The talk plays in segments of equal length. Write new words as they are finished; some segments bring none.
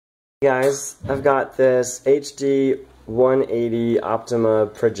Hey guys, I've got this HD180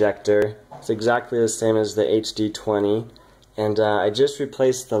 Optoma projector. It's exactly the same as the HD20, and I just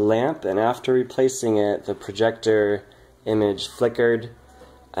replaced the lamp, and after replacing it the projector image flickered,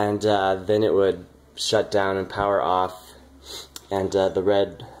 and then it would shut down and power off, and the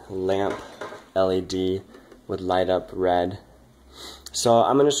red lamp LED would light up red. So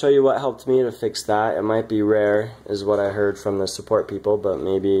I'm going to show you what helped me to fix that. It might be rare, is what I heard from the support people, but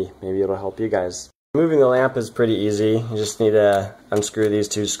maybe it'll help you guys. Removing the lamp is pretty easy. You just need to unscrew these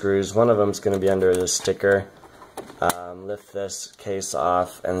two screws. One of them is going to be under the sticker. Lift this case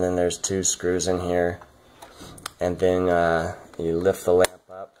off, and then there's two screws in here. And then you lift the lamp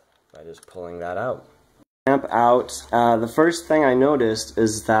up by just pulling that out. Lamp out. The first thing I noticed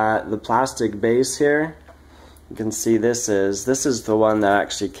is that the plastic base here, you can see this is the one that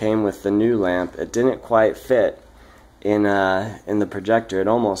actually came with the new lamp. It didn't quite fit in the projector. It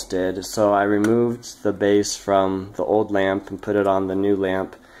almost did. So I removed the base from the old lamp and put it on the new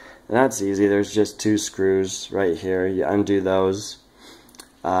lamp. And that's easy. There's just two screws right here. You undo those.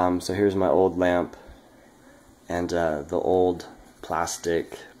 So here's my old lamp and the old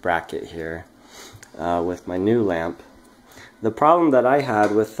plastic bracket here with my new lamp. The problem that I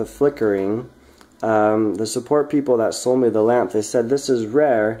had with the flickering, the support people that sold me the lamp, they said this is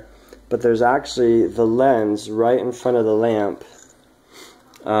rare, but there's actually the lens right in front of the lamp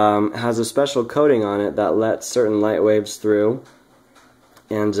has a special coating on it that lets certain light waves through,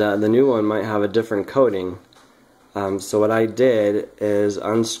 and the new one might have a different coating. So what I did is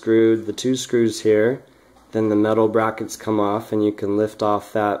unscrewed the two screws here, then the metal brackets come off and you can lift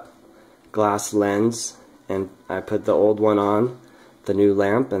off that glass lens, and I put the old one on the new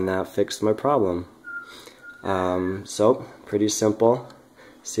lamp, and that fixed my problem. So pretty simple.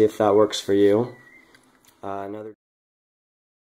 See if that works for you. Another